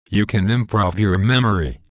You can improve your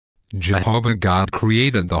memory. Jehovah God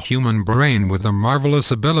created the human brain with a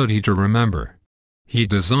marvelous ability to remember. He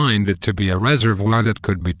designed it to be a reservoir that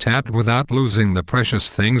could be tapped without losing the precious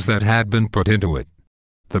things that had been put into it.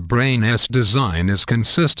 The brain's design is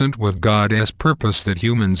consistent with God's purpose that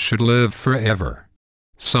humans should live forever.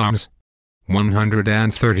 Psalms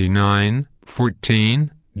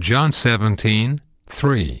 139:14, John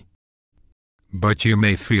 17:3. But you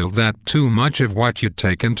may feel that too much of what you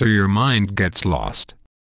take into your mind gets lost.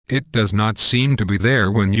 It does not seem to be there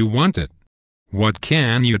when you want it. What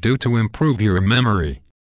can you do to improve your memory?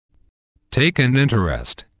 Take an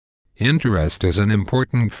interest. Interest is an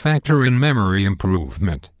important factor in memory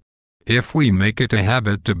improvement. If we make it a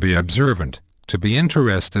habit to be observant, to be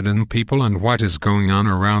interested in people and what is going on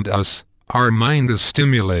around us, our mind is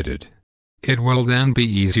stimulated. It will then be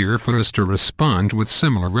easier for us to respond with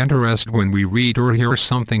similar interest when we read or hear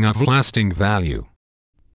something of lasting value.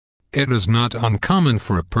 It is not uncommon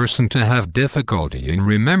for a person to have difficulty in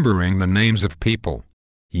remembering the names of people.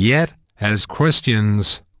 Yet, as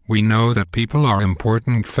Christians, we know that people are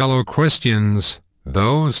important fellow Christians,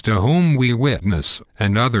 those to whom we witness,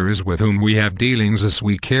 and others with whom we have dealings as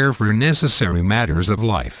we care for necessary matters of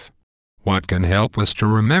life. What can help us to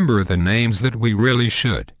remember the names that we really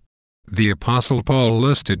should? The Apostle Paul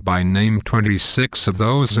listed by name 26 of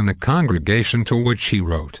those in a congregation to which he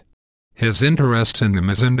wrote. His interest in them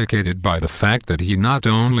is indicated by the fact that he not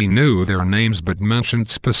only knew their names but mentioned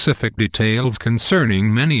specific details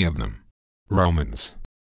concerning many of them. Romans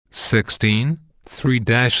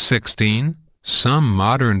 16:3-16. Some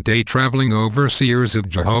modern-day traveling overseers of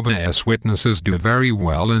Jehovah's Witnesses do very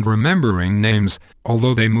well in remembering names,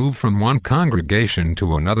 although they move from one congregation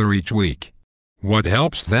to another each week. What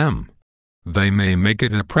helps them? They may make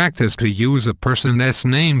it a practice to use a person's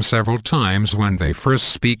name several times when they first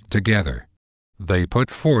speak together. They put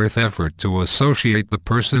forth effort to associate the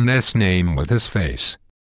person's name with his face.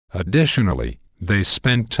 Additionally, they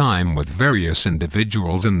spend time with various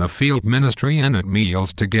individuals in the field ministry and at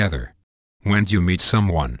meals together. When you meet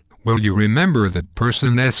someone, will you remember that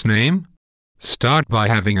person's name? Start by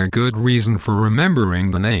having a good reason for remembering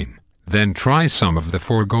the name, then try some of the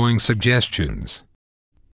foregoing suggestions.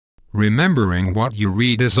 Remembering what you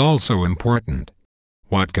read is also important.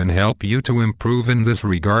 What can help you to improve in this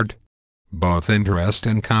regard? Both interest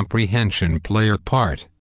and comprehension play a part.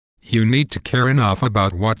 You need to care enough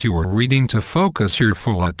about what you are reading to focus your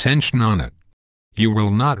full attention on it. You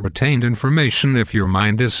will not retain information if your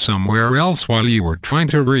mind is somewhere else while you are trying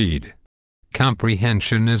to read.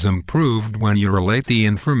 Comprehension is improved when you relate the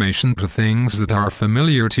information to things that are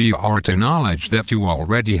familiar to you or to knowledge that you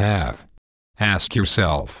already have. Ask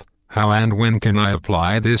yourself, how and when can I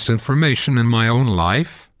apply this information in my own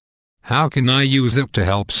life? How can I use it to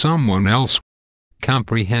help someone else?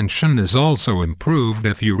 Comprehension is also improved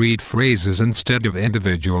if you read phrases instead of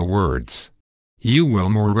individual words. You will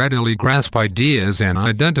more readily grasp ideas and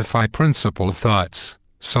identify principal thoughts,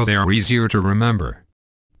 so they are easier to remember.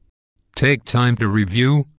 Take time to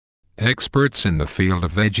review. Experts in the field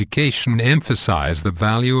of education emphasize the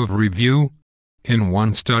value of review. In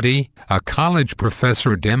one study, a college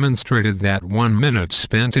professor demonstrated that 1 minute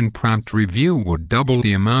spent in prompt review would double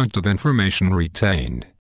the amount of information retained.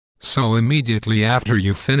 So immediately after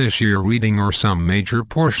you finish your reading or some major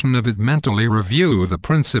portion of it, mentally review the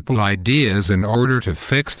principal ideas in order to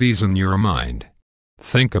fix these in your mind.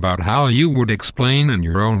 Think about how you would explain in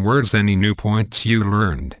your own words any new points you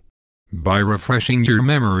learned. By refreshing your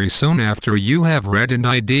memory soon after you have read an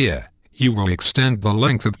idea, you will extend the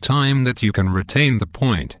length of time that you can retain the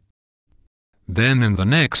point. Then in the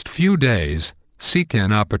next few days, seek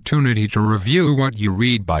an opportunity to review what you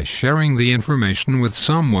read by sharing the information with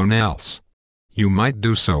someone else. You might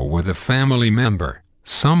do so with a family member,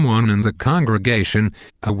 someone in the congregation,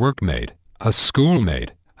 a workmate, a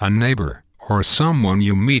schoolmate, a neighbor, or someone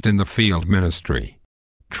you meet in the field ministry.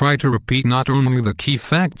 Try to repeat not only the key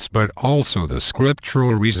facts but also the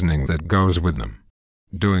scriptural reasoning that goes with them.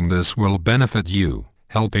 Doing this will benefit you,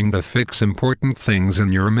 helping to fix important things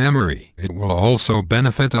in your memory. It will also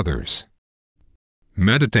benefit others.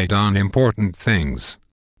 Meditate on important things.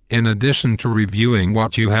 In addition to reviewing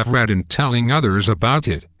what you have read and telling others about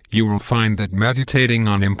it, you will find that meditating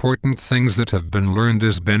on important things that have been learned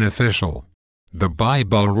is beneficial. The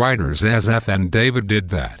Bible writers Asaph and David did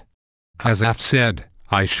that. Asaph said,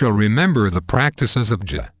 "I shall remember the practices of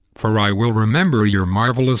Jah, for I will remember your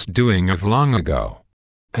marvelous doing of long ago.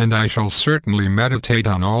 And I shall certainly meditate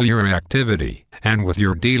on all your activity, and with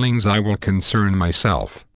your dealings I will concern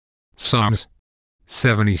myself." Psalms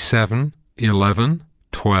 77:11,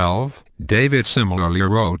 12. David similarly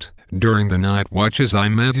wrote, During the night watches I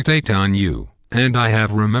meditate on you, and I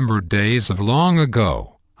have remembered days of long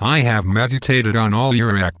ago. I have meditated on all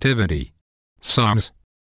your activity. Psalms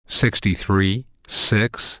 63,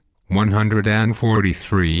 6,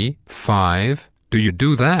 143, 5. Do you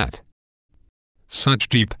do that? Such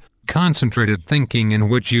deep, concentrated thinking in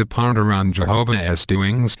which you ponder on Jehovah's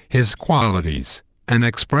doings, his qualities, and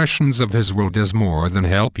expressions of his will does more than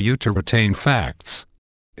help you to retain facts.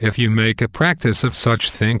 If you make a practice of such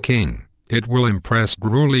thinking, it will impress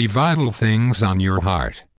truly vital things on your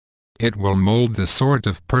heart. It will mold the sort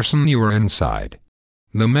of person you are inside.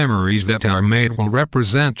 The memories that are made will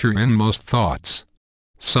represent your inmost thoughts.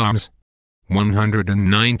 Psalms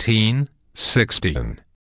 119, 16.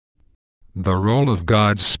 The role of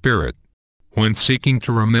God's Spirit. When seeking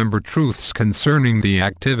to remember truths concerning the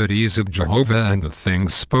activities of Jehovah and the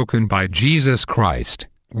things spoken by Jesus Christ,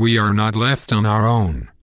 we are not left on our own.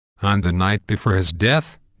 On the night before his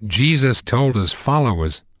death, Jesus told his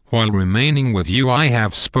followers, "While remaining with you I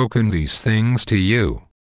have spoken these things to you.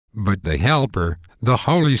 But the Helper, the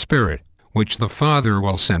Holy Spirit, which the Father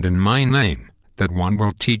will send in my name, that one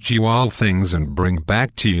will teach you all things and bring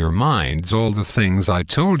back to your minds all the things I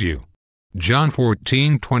told you." John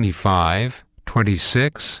 14:25,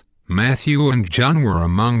 26, Matthew and John were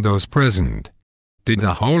among those present. Did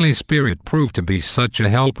the Holy Spirit prove to be such a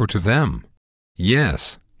helper to them?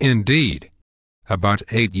 Yes, indeed. About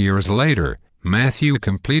 8 years later, Matthew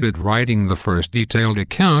completed writing the first detailed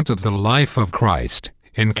account of the life of Christ,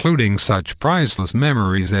 including such priceless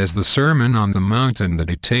memories as the Sermon on the Mount and the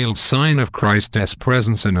detailed sign of Christ's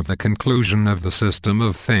presence and of the conclusion of the system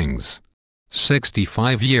of things.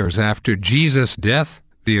 65 years after Jesus' death,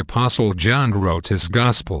 the Apostle John wrote his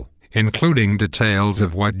Gospel, including details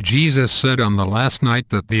of what Jesus said on the last night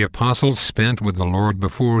that the apostles spent with the Lord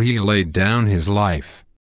before he laid down his life.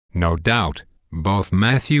 No doubt, both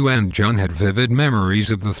Matthew and John had vivid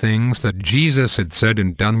memories of the things that Jesus had said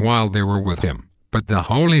and done while they were with him, but the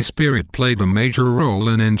Holy Spirit played a major role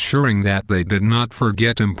in ensuring that they did not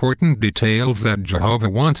forget important details that Jehovah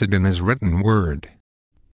wanted in his written word.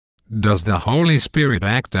 Does the Holy Spirit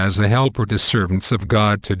act as a helper to servants of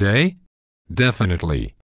God today?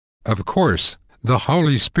 Definitely. Of course, the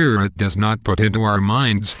Holy Spirit does not put into our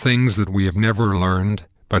minds things that we have never learned,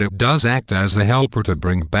 but it does act as a helper to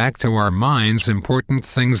bring back to our minds important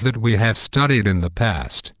things that we have studied in the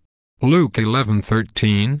past. Luke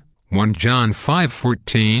 11:13, 1 John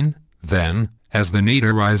 5:14, then, as the need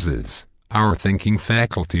arises, our thinking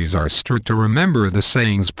faculties are stirred to remember the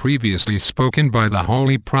sayings previously spoken by the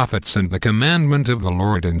holy prophets and the commandment of the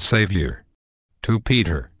Lord and Savior. 2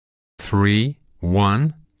 Peter 3,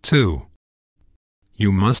 1, 2.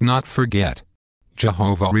 You must not forget.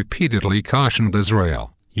 Jehovah repeatedly cautioned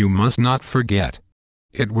Israel, "You must not forget."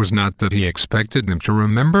 It was not that he expected them to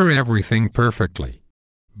remember everything perfectly,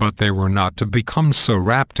 but they were not to become so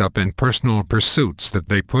wrapped up in personal pursuits that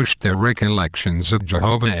they pushed their recollections of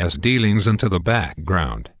Jehovah's dealings into the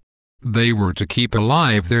background. They were to keep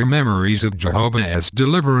alive their memories of Jehovah's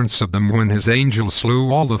deliverance of them when his angel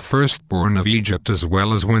slew all the firstborn of Egypt, as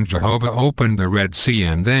well as when Jehovah opened the Red Sea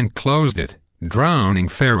and then closed it, drowning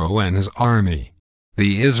Pharaoh and his army.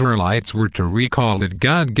 The Israelites were to recall that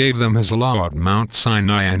God gave them his law at Mount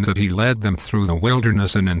Sinai and that he led them through the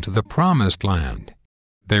wilderness and into the promised land.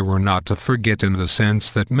 They were not to forget in the sense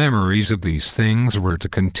that memories of these things were to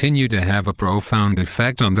continue to have a profound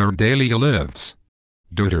effect on their daily lives.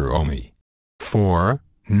 Deuteronomy 4,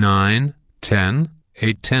 9, 10,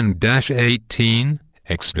 8:10-18,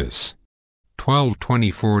 Exodus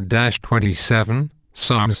 12:24-27,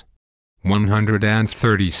 Psalms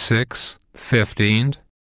 136, 15.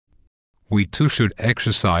 We too should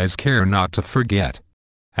exercise care not to forget.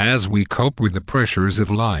 As we cope with the pressures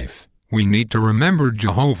of life, we need to remember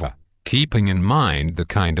Jehovah, keeping in mind the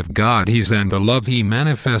kind of God he is and the love he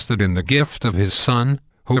manifested in the gift of his Son,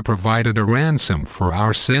 who provided a ransom for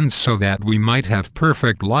our sins so that we might have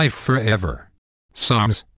perfect life forever.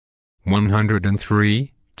 Psalms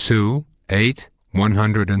 103, 2, 8,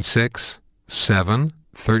 106, 7,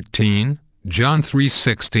 13, John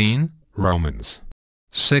 3:16, Romans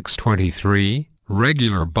 6:23,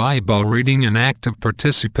 regular Bible reading and active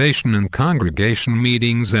participation in congregation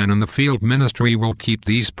meetings and in the field ministry will keep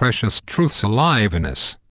these precious truths alive in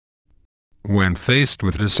us. When faced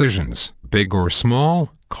with decisions, big or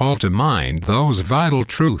small, call to mind those vital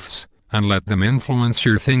truths, and let them influence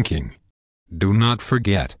your thinking. Do not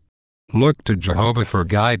forget. Look to Jehovah for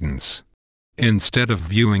guidance. Instead of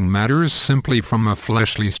viewing matters simply from a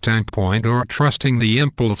fleshly standpoint or trusting the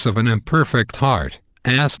impulse of an imperfect heart,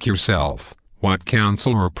 ask yourself, what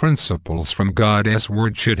counsel or principles from God's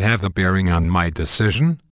word should have a bearing on my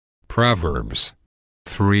decision? Proverbs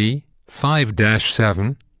 3,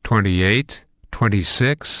 5-7, 28,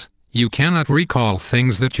 26. You cannot recall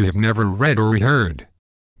things that you have never read or heard.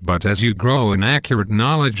 But as you grow in accurate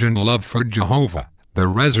knowledge and love for Jehovah, the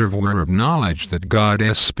reservoir of knowledge that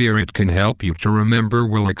God's Spirit can help you to remember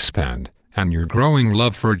will expand, and your growing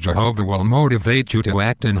love for Jehovah will motivate you to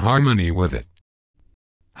act in harmony with it.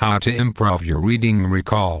 How to improve your reading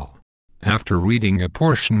recall. After reading a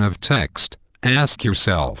portion of text, ask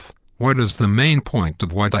yourself, what is the main point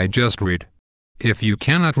of what I just read? If you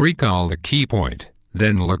cannot recall the key point,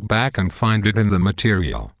 then look back and find it in the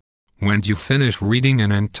material. When you finish reading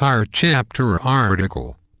an entire chapter or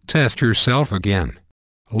article, test yourself again.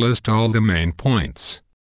 List all the main points.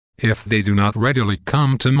 If they do not readily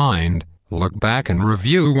come to mind, look back and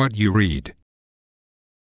review what you read.